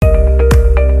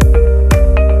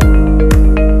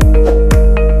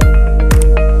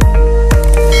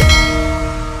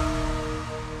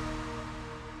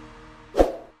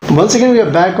Once again, we are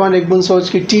back on Egbun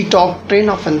Sochki Tea Talk Train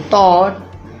of and Thought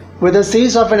with a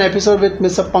series of an episode with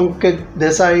Mr. Pankit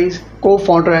Desai,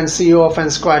 co-founder and CEO of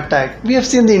SEQURETEK. We have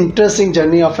seen the interesting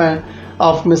journey of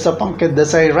Mr. Pankit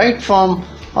Desai, right from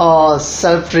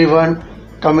self-driven,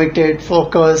 committed,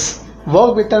 focused,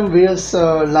 work with various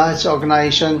large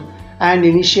organization and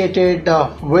initiated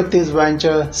with his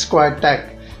venture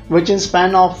SEQURETEK, which in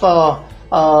span of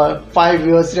 5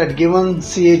 years it had given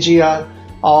CAGR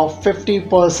of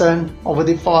 50% over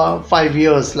the 5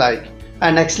 years, like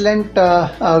an excellent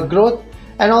growth.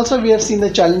 And also we have seen the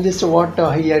challenges to what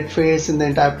he had faced in the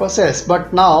entire process.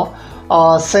 But now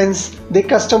since the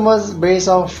customers base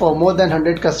of more than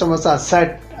 100 customers are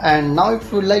set, and now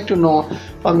if you would like to know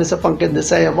from Mr. Pankit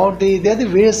Desai about the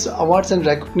various awards and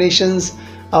recognitions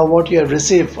what you have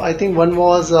received. I think one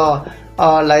was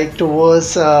like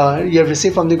towards you have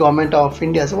received from the government of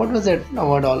India. So what was that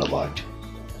award all about?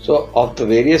 So of the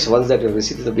various ones that we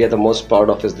received, we are the most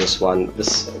proud of is this one.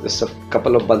 This a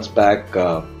couple of months back,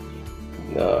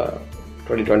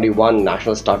 2021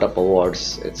 National Startup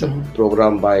Awards. It's a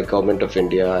program by Government of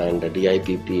India and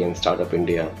DIPP and Startup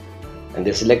India, and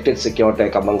they selected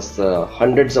SEQURETEK amongst the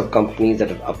hundreds of companies that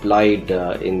have applied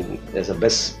as a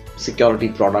best security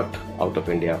product out of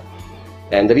India.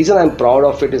 And the reason I'm proud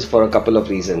of it is for a couple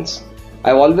of reasons.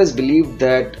 I've always believed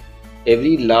that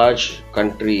every large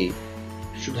country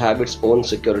should have its own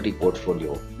security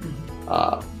portfolio.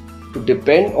 To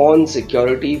depend on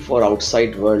security for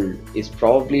outside world is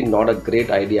probably not a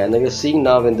great idea. And we're seeing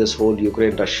now in this whole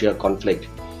Ukraine-Russia conflict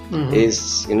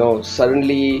is,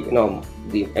 suddenly,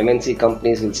 the MNC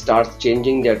companies will start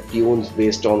changing their tunes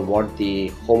based on what the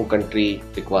home country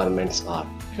requirements are.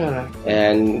 Correct.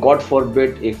 And God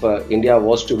forbid if India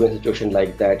was to be in a situation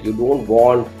like that, you don't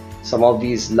want some of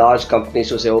these large companies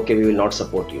to say, okay, we will not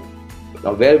support you.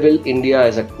 Now, where will India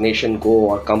as a nation go,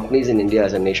 or companies in India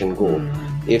as a nation go,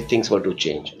 if things were to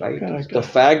change, right? Correct. The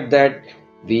fact that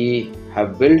we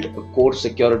have built a core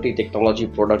security technology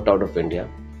product out of India,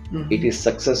 it is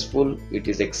successful, it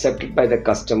is accepted by the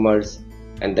customers,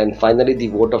 and then finally the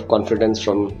vote of confidence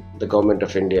from the government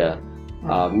of India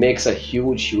makes a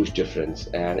huge difference.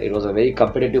 And it was a very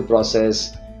competitive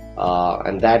process,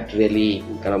 and that really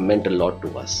kind of meant a lot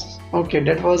to us. Okay,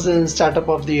 that was a Startup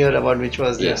of the Year award which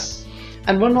was there. Yes.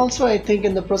 And one also, I think,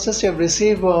 in the process you have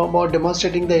received about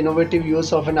demonstrating the innovative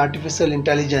use of an artificial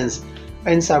intelligence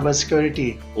in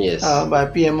cybersecurity. Yes. By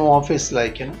PMO office,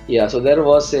 Yeah, so there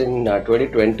was in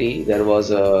 2020, there was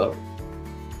a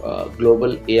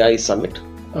global AI summit,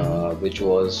 which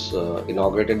was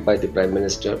inaugurated by the Prime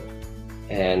Minister,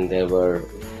 and there were,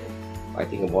 I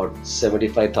think, about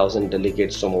 75,000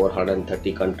 delegates from over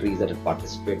 130 countries that had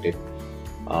participated.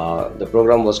 The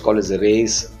program was called as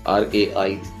RAISE,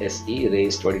 R-A-I-S-E,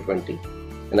 RAISE 2020.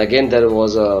 And again, there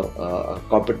was a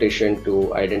competition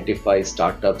to identify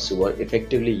startups who were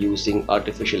effectively using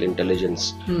artificial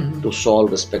intelligence to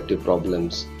solve respective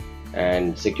problems.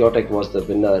 And SEQURETEK was the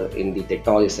winner in the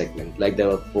technology segment. Like there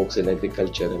were folks in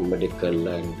agriculture and medical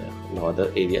and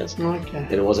other areas. Okay.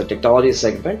 There was a technology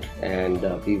segment, and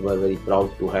we were very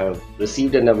proud to have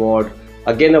received an award.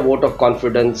 Again, a vote of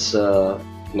confidence,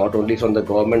 not only from the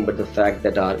government, but the fact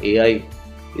that our AI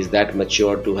is that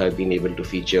mature to have been able to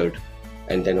feature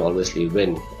and then obviously win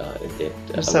in that.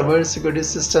 Cyber security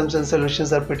systems and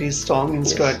solutions are pretty strong in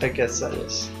SEQURETEK as well.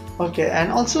 Yes. Okay,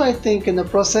 and also I think in the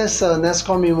process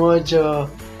NASSCOM emerged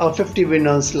 50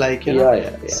 winners,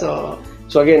 Yeah.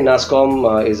 So again,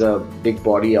 NASSCOM is a big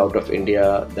body out of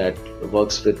India that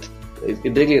works with,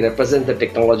 it really represents the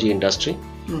technology industry.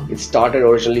 It started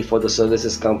originally for the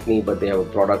services company, but they have a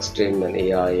product stream and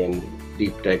AI and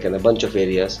deep tech and a bunch of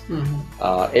areas.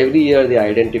 Every year they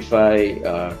identify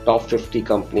top 50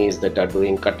 companies that are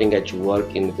doing cutting edge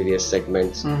work in various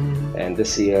segments. And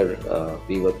this year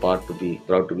we were proud to be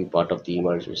part of the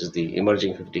Emerge, which is the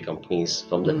emerging 50 companies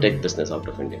from the tech business out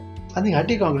of India. I think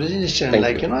hearty congratulations.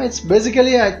 Thank you. It's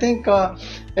basically, I think,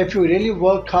 if you really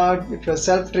work hard, if you're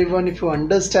self-driven, if you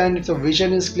understand, if the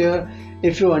vision is clear,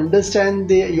 if you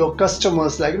understand your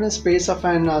customers, in the space of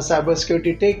an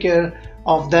cybersecurity, take care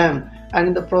of them, and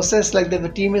in the process,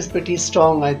 the team is pretty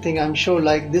strong. I think, I'm sure,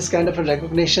 this kind of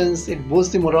recognitions, it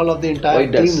boosts the morale of the entire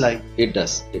team. It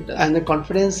does. And the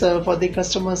confidence for the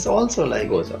customers also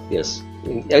goes up. Yes.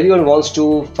 Everyone wants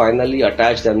to finally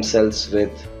attach themselves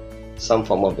with some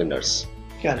form of winners.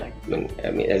 Correct.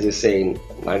 I mean, as you say, in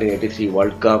 1983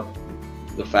 World Cup,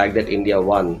 the fact that India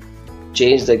won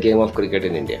changed the game of cricket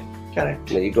in India.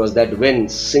 Correct. It was that win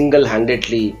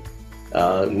single-handedly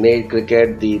made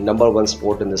cricket the number one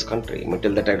sport in this country.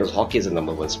 Until that time, it was hockey is the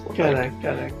number one sport. Correct, right?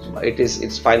 correct.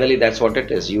 It's finally that's what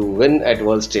it is. You win at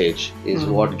world stage is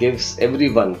what gives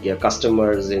everyone, your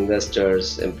customers,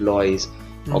 investors, employees,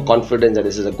 or confidence that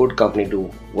this is a good company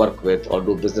to work with or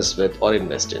do business with or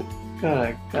invest in.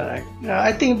 Correct, correct.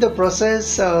 I think the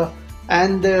process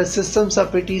and the systems are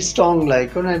pretty strong.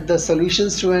 Like, the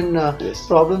solutions to an Yes.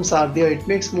 problems are there. It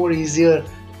makes more easier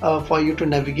for you to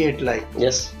navigate. Like,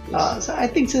 Yes. so I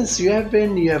think since you have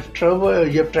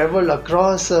traveled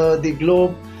across the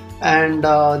globe, and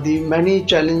the many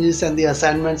challenges and the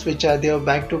assignments which are there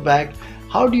back to back.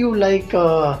 How do you like?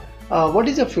 What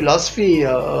is your philosophy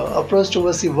approach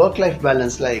towards the work-life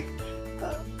balance like?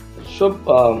 So,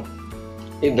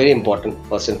 it's very important,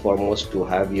 first and foremost, to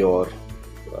have your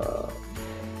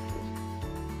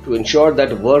to ensure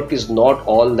that work is not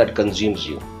all that consumes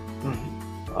you.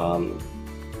 I'm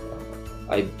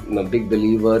a big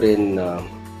believer in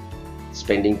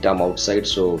spending time outside.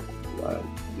 So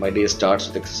my day starts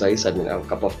with exercise. I mean, I have a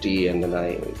cup of tea, and then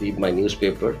I read my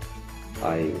newspaper.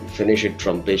 I finish it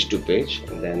from page to page,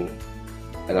 and then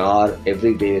an hour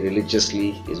every day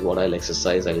religiously is what I'll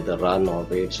exercise. I either run or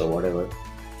weights or whatever.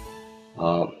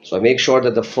 So I make sure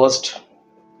that the first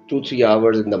 2-3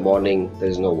 hours in the morning there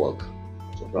is no work.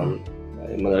 So from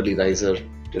I'm an early riser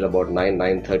till about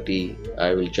 9-9:30,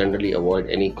 I will generally avoid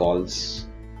any calls,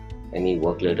 any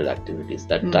work-related activities.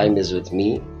 That time is with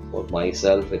me, for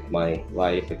myself, with my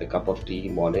wife, with a cup of tea,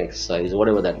 morning exercise,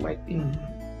 whatever that might be.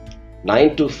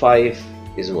 9 to 5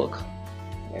 is work,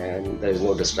 and there is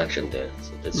no distraction there.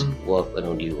 So it's work and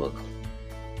only work.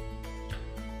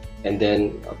 And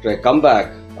then after I come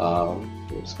back,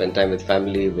 spend time with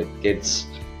family, with kids,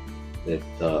 with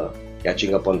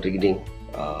catching up on reading.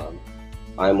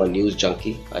 I'm a news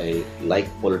junkie. I like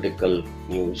political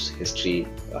news, history.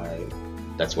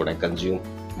 That's what I consume.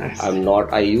 Nice.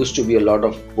 I used to be a lot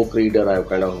of book reader. I've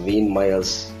kind of weaned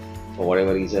myself, for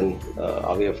whatever reason,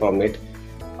 away from it.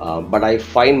 But I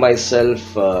find myself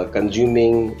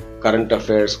consuming current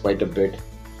affairs quite a bit.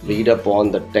 Read up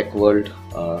on the tech world,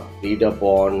 read up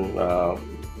on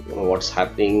what's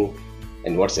happening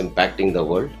and what's impacting the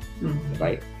world,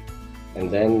 right? And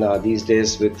then these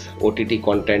days, with OTT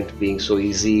content being so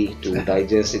easy to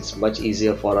digest, it's much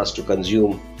easier for us to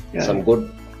consume some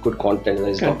good content,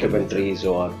 whether it's documentaries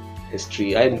or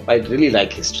history. I really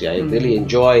like history. I really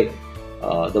enjoy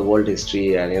the world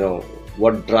history, and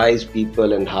what drives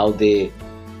people and how they,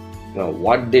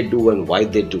 what they do and why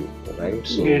they do, right?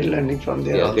 So great learning from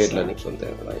there. Yeah, great learning from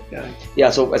there, right? Yeah. Yeah.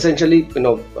 So essentially,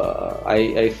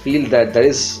 I feel that there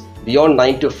is beyond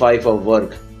 9 to 5 of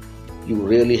work, you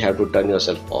really have to turn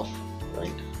yourself off,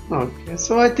 right? Okay.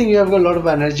 So I think you have a lot of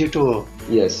energy to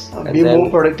be more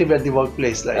productive at the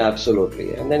workplace, like.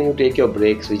 Absolutely. And then you take your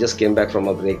breaks. We just came back from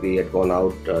a break. We had gone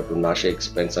out to Nashik,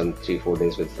 spent some 3-4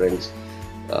 days with friends,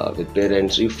 with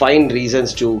parents. You find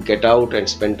reasons to get out and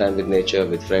spend time with nature,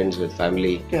 with friends, with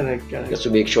family. Correct. Just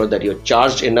to make sure that you're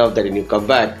charged enough that when you come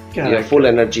back, you have full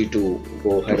energy to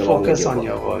go ahead and focus on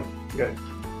your work. Good.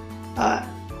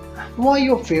 Who are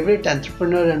your favorite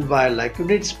entrepreneur and why? Like you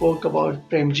did spoke about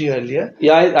Premji earlier.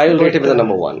 Yeah, I will rate him as the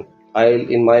number one.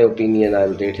 In my opinion,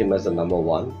 I'll rate him as the number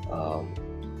one,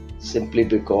 simply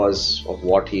because of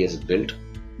what he has built,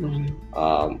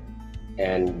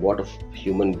 and what a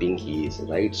human being he is,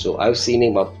 right? So I've seen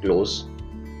him up close.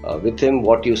 With him,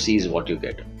 what you see is what you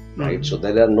get, right? So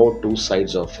there are no two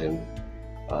sides of him.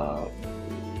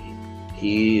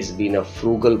 He's been a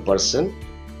frugal person,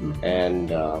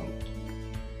 and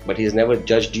but he's never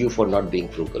judged you for not being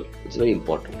frugal. It's very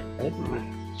important, right?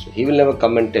 So he will never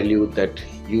come and tell you that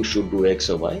you should do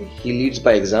X or Y. He leads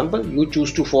by example. You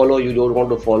choose to follow. You don't want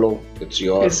to follow. It's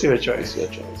your choice. It's your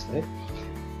choice, right?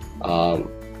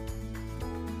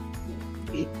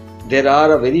 There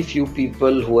are a very few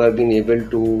people who have been able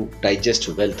to digest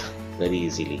wealth very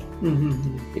easily.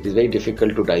 It is very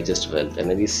difficult to digest wealth, and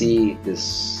then we see this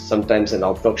sometimes an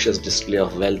obnoxious display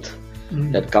of wealth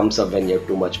that comes up when you have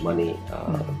too much money.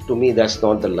 To me, that's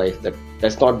not the life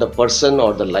that's not the person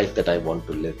or the life that I want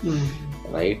to live,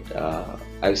 right?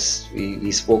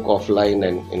 We spoke offline,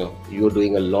 and you're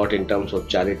doing a lot in terms of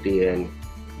charity and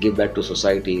give back to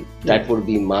society. That would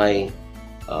be my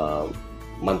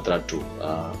mantra too.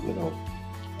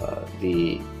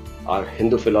 Our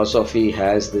Hindu philosophy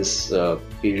has this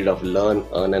period of learn,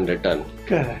 earn and return.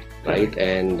 Correct. Right?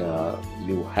 And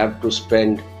you have to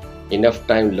spend enough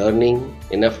time learning,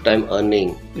 enough time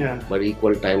earning, but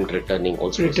equal time returning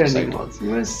also to society.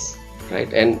 Yes.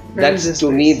 Right? And that's,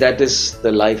 to me, that is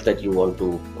the life that you want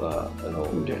to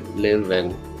live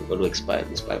and got to inspire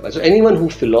by. So anyone who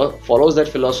follows that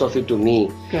philosophy, to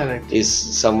me, Correct. is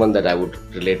someone that I would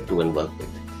relate to and work with.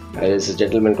 There is a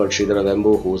gentleman called Sridhar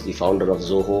Vembu, who's the founder of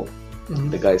Zoho.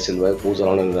 The guy still moves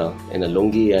around in a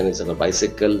lungi and is on a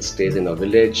bicycle, stays in a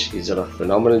village. He's done a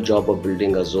phenomenal job of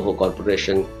building a Zoho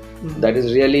corporation. That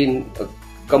is really a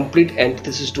complete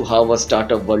antithesis to how a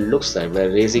startup world looks like, where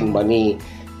raising money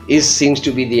seems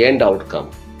to be the end outcome.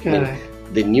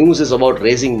 The news is about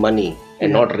raising money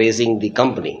and not raising the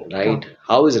company, right?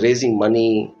 How is raising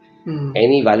money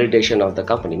any validation of the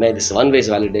company? Maybe this is one way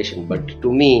validation, but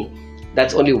to me,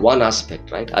 that's only one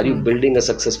aspect, right? Are you building a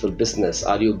successful business?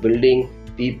 Are you building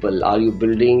people? Are you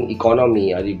building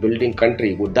economy? Are you building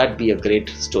country? Would that be a great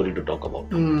story to talk about?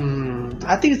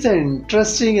 I think it's an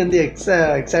interesting and the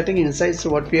exciting insights to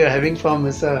what we are having from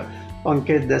Mr.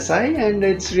 Pankit Desai, and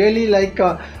it's really like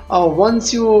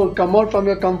once you come out from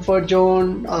your comfort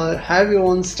zone, have your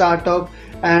own startup,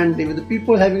 and with the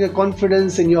people having a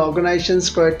confidence in your organization,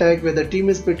 SEQURETEK, where the team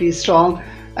is pretty strong,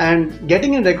 and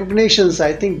getting in recognitions,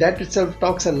 I think that itself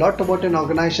talks a lot about an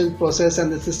organization process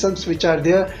and the systems which are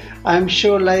there. I'm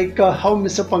sure like how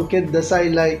Mr. Pankit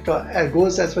Desai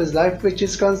goes as far as life which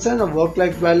is concerned, of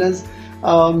work-life balance,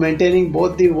 maintaining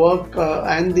both the work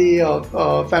and the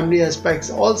family aspects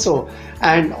also,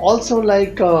 and also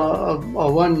like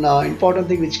one important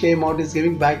thing which came out is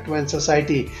giving back to an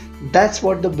society. That's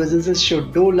what the businesses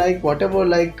should do, like whatever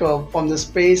from the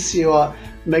space you are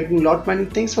making many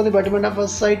things for the betterment of our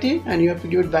society, and you have to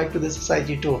give it back to the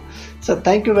society too. So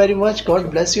thank you very much.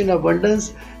 God bless you in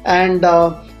abundance. And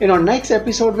in our next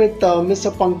episode with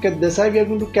Mr. Pankit Desai, we are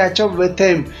going to catch up with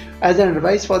him as an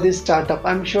advice for this startup.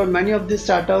 I'm sure many of these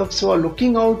startups who are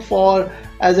looking out for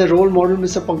as a role model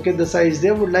Mr. Pankit Desai is, they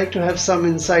would like to have some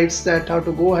insights that how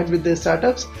to go ahead with their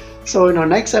startups. So in our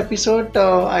next episode,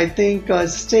 I think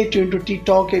stay tuned to Tea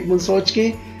Talk Ekman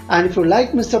Sochki. And if you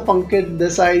like Mr. Pankit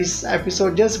Desai's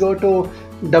episode, just go to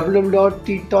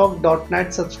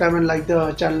www.ttalk.net, subscribe and like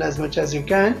the channel as much as you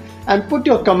can, and put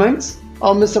your comments,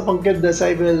 or Mr. Pankit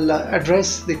Desai will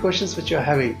address the questions which you are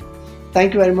having.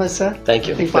 Thank you very much, sir. Thank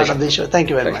you. Being part of the show. Thank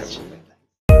you very much.